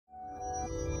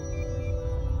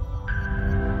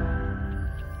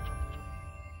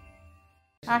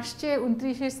আসছে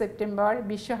 29শে সেপ্টেম্বর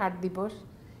বিশ্ব হার্ট দিবস।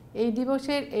 এই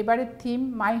দিবসের এবারের theme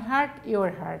my heart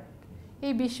your heart.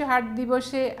 এই বিশ্ব হার্ট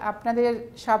দিবসে আপনাদের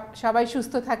সবাই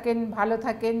সুস্থ থাকেন, ভালো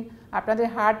থাকেন, আপনাদের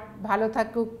হার্ট ভালো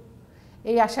থাকুক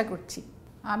এই আশা করছি।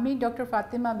 আমি doctor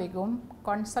Fatema Begum,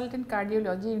 consultant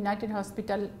cardiology, United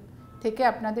hospital থেকে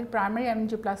আপনাদের প্রাইমারি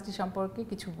অ্যাঞ্জিওপ্লাস্টি সম্পর্কে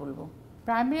কিছু বলবো।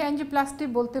 প্রাইমারি অ্যাঞ্জিওপ্লাস্টি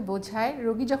বলতে বোঝায়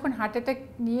রোগী যখন হার্ট অ্যাটাক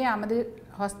নিয়ে আমাদের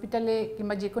হসপিটালে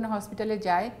কিংবা যে কোনো হসপিটালে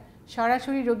যায়,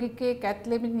 সরাসরি রোগীকে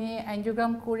ক্যাথল্যাবে নিয়ে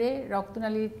অ্যাঞ্জিওগ্রাম করে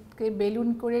রক্তনালীকে বেলুন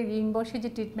করে রিং বসে যে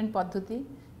ট্রিটমেন্ট পদ্ধতি,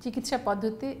 চিকিৎসা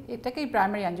পদ্ধতি, এটাকেই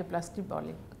প্রাইমারি অ্যাঞ্জিওপ্লাস্টি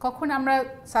বলে। কখন আমরা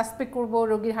সাসপেক্ট করব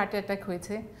রোগীর হার্ট অ্যাটাক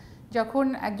হয়েছে? যখন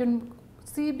একজন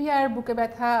সিভিয়ার বুকে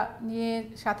ব্যথা নিয়ে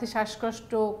সাথে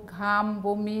শ্বাসকষ্ট, ঘাম,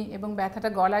 বমি এবং ব্যথাটা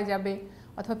গলায় যাবে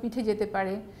অথবা পিঠে যেতে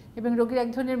পারে এবং রোগীর এক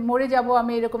ধরনের মরে যাব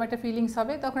আমি এরকম একটা ফিলিংস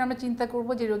হবে, তখন আমরা চিন্তা করব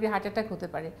যে রোগীর হার্ট অ্যাটাক হতে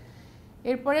পারে।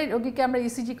 এরপরে রোগীকে আমরা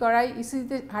ইসিজি করাই।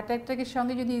 ইসিজিতে হার্ট অ্যাটাকের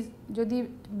সঙ্গে যদি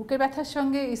বুকের ব্যথার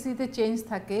সঙ্গে ইসিজিতে চেঞ্জ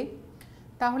থাকে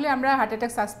তাহলে আমরা হার্ট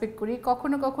অ্যাটাক সাসপেক্ট করি।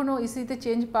 কখনো কখনো ইসিজিতে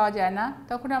চেঞ্জ পাওয়া যায় না,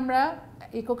 তখন আমরা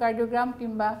ইকোকার্ডিওগ্রাম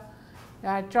কিংবা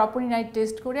ট্রপোনিনাইট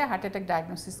টেস্ট করে হার্ট অ্যাটাক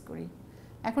ডায়াগনোসিস করি।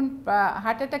 এখন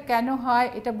হার্ট অ্যাটাক কেন হয়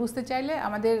এটা বুঝতে চাইলে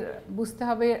আমাদের বুঝতে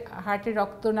হবে হার্টের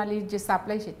রক্তনালীর যে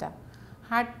সাপ্লাই, সেটা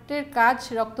হার্টের কাজ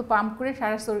রক্ত পাম্প করে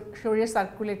সারা শরীরে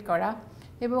সার্কুলেট করা,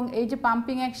 এবং এই যে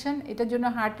পাম্পিং অ্যাকশন, এটার জন্য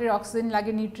হার্টের অক্সিজেন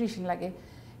লাগে, নিউট্রিশন লাগে,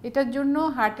 এটার জন্য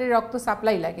হার্টের রক্ত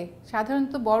সাপ্লাই লাগে।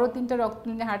 সাধারণত বড় তিনটা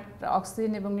রক্তনালী হার্ট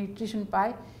অক্সিজেন এবং নিউট্রিশন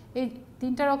পায়। এই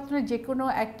তিনটা রক্তনালী যে কোনো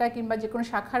একটা কিংবা যে কোনো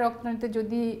শাখা রক্তনালীতে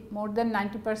যদি মোর দ্যান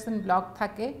 90% ব্লক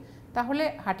থাকে তাহলে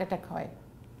হার্ট অ্যাটাক হয়।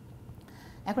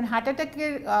 এখন হার্ট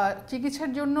অ্যাটাকের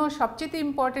চিকিৎসার জন্য সবচেয়ে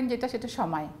ইম্পর্টেন্ট যেটা, সেটা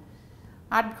সময়।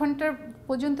 8 ঘন্টা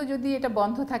পর্যন্ত যদি এটা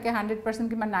বন্ধ থাকে 100%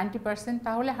 কিংবা 90%,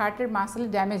 তাহলে হার্টের মাসেল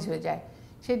ড্যামেজ হয়ে যায়।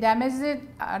 সেই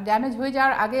ড্যামেজ হয়ে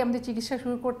যাওয়ার আগে আমাদের চিকিৎসা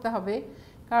শুরু করতে হবে,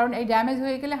 কারণ এই ড্যামেজ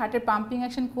হয়ে গেলে হার্টের পাম্পিং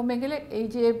অ্যাকশন কমে গেলে এই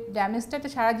যে ড্যামেজটা এটা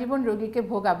সারা জীবন রোগীকে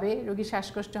ভোগাবে, রোগীর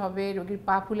শ্বাসকষ্ট হবে, রোগীর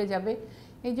পা ফুলে যাবে।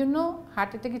 এই জন্য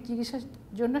হার্ট অ্যাটাকের চিকিৎসার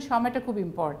জন্য সময়টা খুব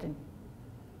ইম্পর্টেন্ট।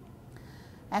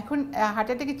 এখন হার্ট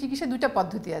অ্যাটাকের চিকিৎসা দুটো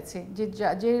পদ্ধতি আছে।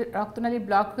 যে রক্তনালী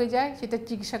ব্লক হয়ে যায় সেটা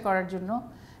চিকিৎসা করার জন্য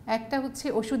একটা হচ্ছে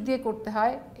ওষুধ দিয়ে করতে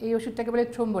হয়। এই ওষুধটাকে বলে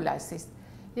থ্রোম্বোলাইসিস।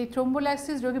 এই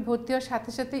থ্রোম্বোলাইসিস রোগী ভর্তি হওয়ার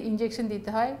সাথে সাথে ইনজেকশন দিতে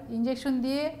হয়। ইনজেকশন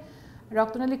দিয়ে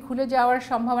রক্তনালী খুলে যাওয়ার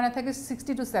সম্ভাবনা থাকে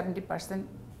 60 to 70%।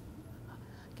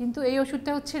 কিন্তু এই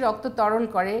ওষুধটা হচ্ছে রক্ত তরল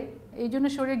করে, এই জন্য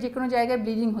শরীরের যে কোনো জায়গায়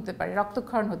ব্লিডিং হতে পারে,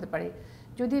 রক্তক্ষরণ হতে পারে।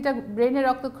 যদি এটা ব্রেনে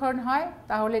রক্তক্ষরণ হয়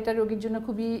তাহলে এটা রোগীর জন্য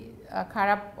খুবই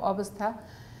খারাপ অবস্থা।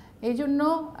 এই জন্য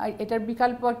এটার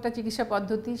বিকল্প একটা চিকিৎসা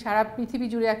পদ্ধতি সারা পৃথিবী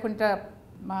জুড়ে এখন এটা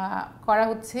করা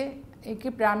হচ্ছে, একে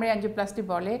প্রাইমারি অ্যাঞ্জিওপ্লাস্টি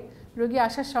বলে। রোগী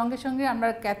আসার সঙ্গে সঙ্গে আমরা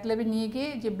ক্যাথল্যাবে নিয়ে গিয়ে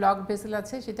যে ব্লক ভেসেল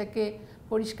আছে সেটাকে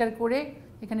পরিষ্কার করে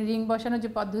এখানে রিং বসানোর যে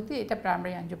পদ্ধতি, এটা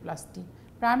প্রাইমারি অ্যাঞ্জিওপ্লাস্টি।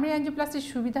 প্রাইমারি অ্যাঞ্জিওপ্লাস্টির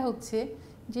সুবিধা হচ্ছে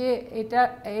যে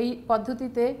এই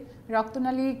পদ্ধতিতে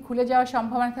রক্তনালী খুলে যাওয়ার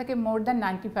সম্ভাবনা থাকে মোর দ্যান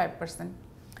 95%,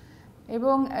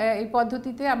 এবং এই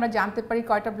পদ্ধতিতে আমরা জানতে পারি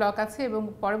কয়টা ব্লক আছে এবং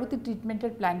পরবর্তী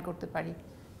ট্রিটমেন্টের প্ল্যান করতে পারি।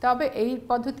 তবে এই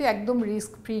পদ্ধতি একদম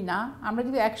রিস্ক ফ্রি না। আমরা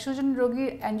যদি 100 জন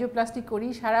রোগীর অ্যাঞ্জিওপ্লাস্টি করি,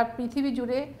 সারা পৃথিবী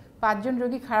জুড়ে 5 জন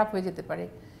রোগী খারাপ হয়ে যেতে পারে,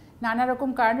 নানা রকম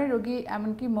কারণে রোগী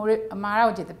এমনকি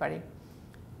মারাও যেতে পারে।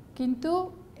 কিন্তু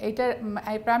এইটার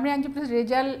প্রাইমারি অ্যাঞ্জিওপ্লাস্টির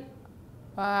রেজাল্ট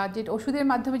যে ওষুধের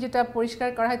মাধ্যমে যেটা পরিষ্কার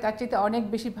করা হয় তার চাইতে অনেক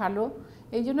বেশি ভালো।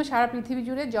 এই জন্য সারা পৃথিবী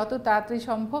জুড়ে যত তাড়াতাড়ি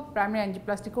সম্ভব প্রাইমারি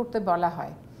অ্যাঞ্জিওপ্লাস্টি করতে বলা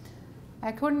হয়।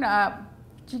 এখন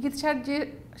চিকিৎসার যে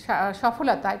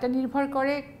সফলতা, এটা নির্ভর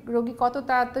করে রোগী কত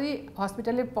তাড়াতাড়ি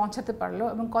হসপিটালে পৌঁছাতে পারলো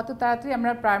এবং কত তাড়াতাড়ি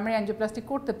আমরা প্রাইমারি অ্যাঞ্জিওপ্লাস্টি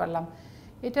করতে পারলাম।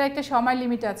 এটা একটা সময়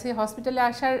লিমিট আছে। হসপিটালে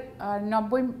আসার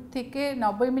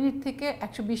 90 মিনিট থেকে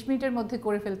 120 মিনিটের মধ্যে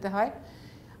করে ফেলতে হয়।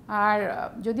 আর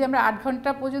যদি আমরা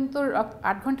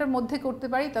 8 ঘন্টার মধ্যে করতে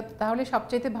পারি তাহলে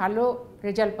সবচাইতে ভালো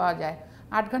রেজাল্ট পাওয়া যায়।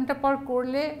 8 ঘন্টা পর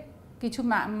করলে কিছু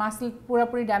মাসল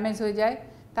পুরোপুরি ড্যামেজ হয়ে যায়,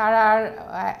 তারা আর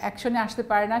অ্যাকশনে আসতে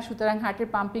পারে না, সুতরাং হার্টের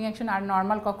পাম্পিং অ্যাকশন আর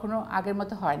নর্মাল কখনো আগের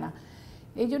মতো হয় না।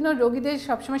 এই জন্য রোগীদের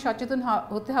সবসময় সচেতন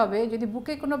হতে হবে, যদি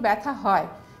বুকে কোনো ব্যথা হয়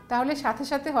তাহলে সাথে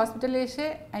সাথে হসপিটালে এসে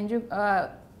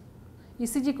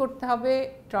ইসিজি করতে হবে,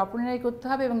 ট্রপোনিনাই করতে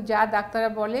হবে, এবং যা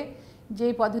ডাক্তাররা বলে যে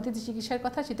পদ্ধতিতে চিকিৎসার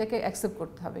কথা সেটাকে অ্যাকসেপ্ট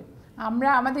করতে হবে। আমরা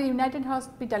আমাদের ইউনাইটেড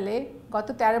হসপিটালে গত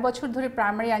 13 বছর ধরে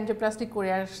প্রাইমারি অ্যাঞ্জিওপ্লাস্টি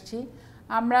করে আসছি।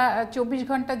 আমরা 24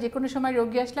 ঘন্টা যে কোনো সময়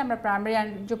রোগী আসলে আমরা প্রাইমারি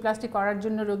অ্যাঞ্জিওপ্লাস্টি করার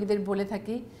জন্য রোগীদের বলে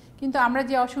থাকি। কিন্তু আমরা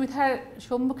যে অসুবিধার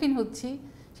সম্মুখীন হচ্ছি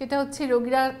সেটা হচ্ছে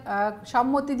রোগীরা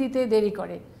সম্মতি দিতে দেরি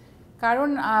করে। কারণ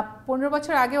 15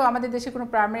 বছর আগেও আমাদের দেশে কোনো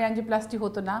প্রাইমারি অ্যাঞ্জিওপ্লাস্টি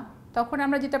হতো না। তখন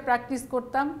আমরা যেটা প্র্যাকটিস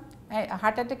করতাম,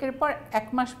 হার্ট অ্যাটাকের পর 1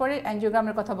 মাস পরে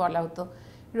অ্যাঞ্জিওগ্রামের কথা বলা হতো।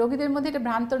 রোগীদের মধ্যে একটা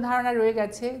ভ্রান্ত ধারণা রয়ে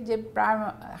গেছে যে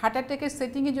হার্ট অ্যাটাকের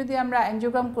সেটিংয়ে যদি আমরা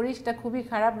অ্যাঞ্জিওগ্রাম করি সেটা খুবই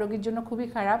খারাপ, রোগীর জন্য খুবই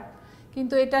খারাপ,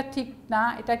 কিন্তু এটা ঠিক না,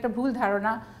 এটা একটা ভুল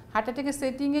ধারণা। হার্ট অ্যাটাকের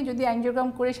সেটিংয়ে যদি অ্যাঞ্জিওগ্রাম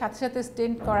করে সাথে সাথে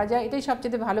স্টেন্ট করা যায় এটাই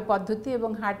সবচেয়ে ভালো পদ্ধতি, এবং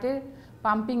হার্টের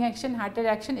পাম্পিং অ্যাকশন, হার্টের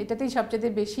অ্যাকশন এটাতেই সবচেয়ে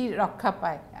বেশি রক্ষা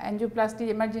পায়। অ্যাঞ্জিওপ্লাস্টি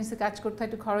এমার্জেন্সি কাজ করতে হয়,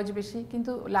 একটু খরচ বেশি,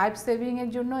 কিন্তু লাইফ সেভিংয়ের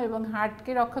জন্য এবং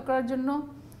হার্টকে রক্ষা করার জন্য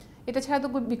এটা ছাড়া তো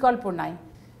কোনো বিকল্প নাই।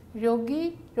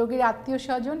 রোগীর আত্মীয়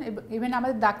স্বজন ইভেন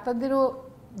আমাদের ডাক্তারদেরও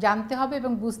জানতে হবে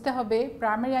এবং বুঝতে হবে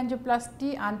প্রাইমারি অ্যাঞ্জিওপ্লাস্টি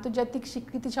আন্তর্জাতিক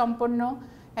স্বীকৃতি সম্পন্ন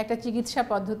একটা চিকিৎসা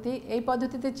পদ্ধতি। এই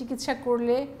পদ্ধতিতে চিকিৎসা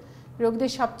করলে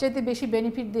রোগীদের সবচাইতে বেশি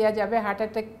বেনিফিট দেওয়া যাবে হার্ট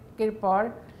অ্যাটাকের পর,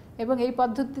 এবং এই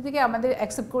পদ্ধতি থেকে আমাদের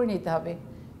অ্যাকসেপ্ট করে নিতে হবে।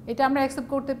 এটা আমরা অ্যাকসেপ্ট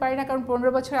করতে পারি না, কারণ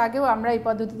 15 বছর আগেও আমরা এই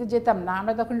পদ্ধতিতে যেতাম না,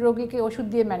 আমরা তখন রোগীকে ওষুধ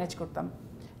দিয়ে ম্যানেজ করতাম।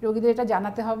 রোগীদের এটা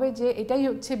জানাতে হবে যে এটাই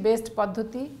হচ্ছে বেস্ট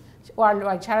পদ্ধতি, ওয়ার্ল্ড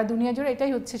ওয়াইড সারা দুনিয়া জুড়ে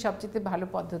এটাই হচ্ছে সবচেয়ে ভালো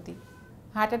পদ্ধতি।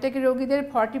 হার্ট অ্যাটাকের রোগীদের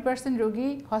 40% রোগী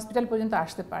হসপিটাল পর্যন্ত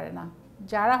আসতে পারে না।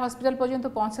 যারা হসপিটাল পর্যন্ত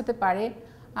পৌঁছাতে পারে,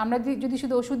 আমরা যদি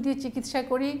শুধু ওষুধ দিয়ে চিকিৎসা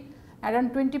করি অ্যারাউন্ড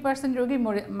 20% রোগী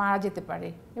মারা যেতে পারে,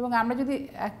 এবং আমরা যদি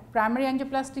প্রাইমারি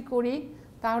অ্যাঞ্জিওপ্লাস্টি করি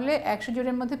তাহলে 100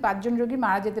 জনের মধ্যে 5 জন রোগী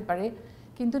মারা যেতে পারে,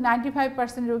 কিন্তু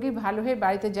 95% রোগী ভালো হয়ে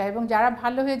বাড়িতে যায়, এবং যারা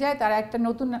ভালো হয়ে যায় তারা একটা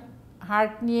নতুন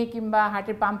হার্ট নিয়ে কিংবা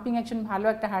হার্টের পাম্পিং অ্যাকশন ভালো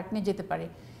একটা হার্ট নিয়ে যেতে পারে।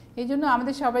 এই জন্য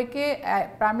আমাদের সবাইকে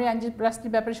প্রাইমারি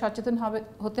অ্যাঞ্জিওপ্লাস্টির ব্যাপারে সচেতন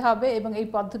হতে হবে, এবং এই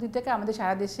পদ্ধতিটাকে আমাদের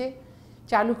সারা দেশে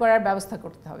চালু করার ব্যবস্থা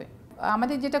করতে হবে।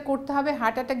 আমাদের যেটা করতে হবে,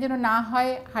 হার্ট অ্যাটাক যেন না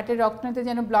হয়, হার্টের রক্তনালীতে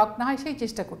যেন ব্লক না হয়, সেই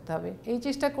চেষ্টা করতে হবে। এই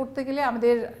চেষ্টা করতে গেলে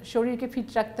আমাদের শরীরকে ফিট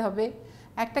রাখতে হবে।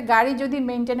 একটা গাড়ি যদি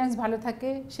মেনটেন্যান্স ভালো থাকে,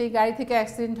 সেই গাড়ি থেকে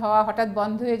অ্যাক্সিডেন্ট হওয়া, হঠাৎ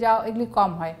বন্ধ হয়ে যাওয়া এগুলি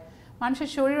কম হয়। মানুষের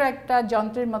শরীরও একটা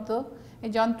যন্ত্রের মতো,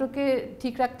 এই যন্ত্রকে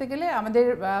ঠিক রাখতে গেলে আমাদের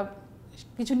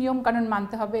কিছু নিয়মকানুন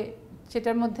মানতে হবে।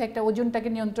 সেটার মধ্যে একটা ওজনটাকে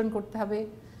নিয়ন্ত্রণ করতে হবে,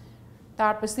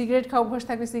 তারপর সিগারেট খাওয়া অভ্যাস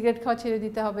থাকলে সিগারেট খাওয়া ছেড়ে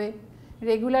দিতে হবে,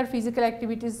 regular physical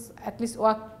activities at least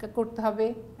walk করতে হবে,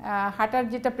 হাঁটার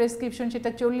যেটা প্রেসক্রিপশন সেটা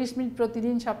 40 মিনিট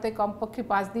প্রতিদিন, সপ্তাহে কমপক্ষে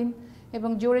 5 দিন, এবং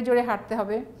জোরে জোরে হাঁটতে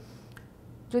হবে।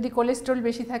 যদি কোলেস্ট্রল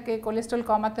বেশি থাকে কোলেস্ট্রল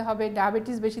কমাতে হবে,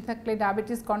 ডায়াবেটিস বেশি থাকলে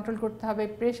ডায়াবেটিস কন্ট্রোল করতে হবে,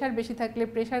 প্রেশার বেশি থাকলে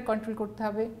প্রেশার কন্ট্রোল করতে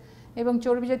হবে, এবং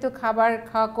চর্বিজাতীয় খাবার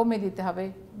খাওয়া কমে দিতে হবে।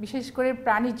 বিশেষ করে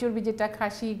প্রাণী চর্বি যেটা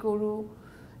খাসি, গরু,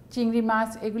 চিংড়ি মাছ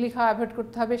এগুলি খাওয়া অ্যাভয়েড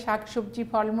করতে হবে। শাক সবজি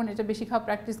ফলমূল এটা বেশি খাওয়া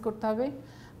প্র্যাকটিস করতে হবে।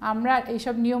 আমরা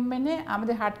এইসব নিয়ম মেনে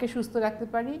আমাদের হার্টকে সুস্থ রাখতে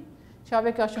পারি।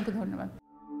 সবাইকে অসংখ্য ধন্যবাদ।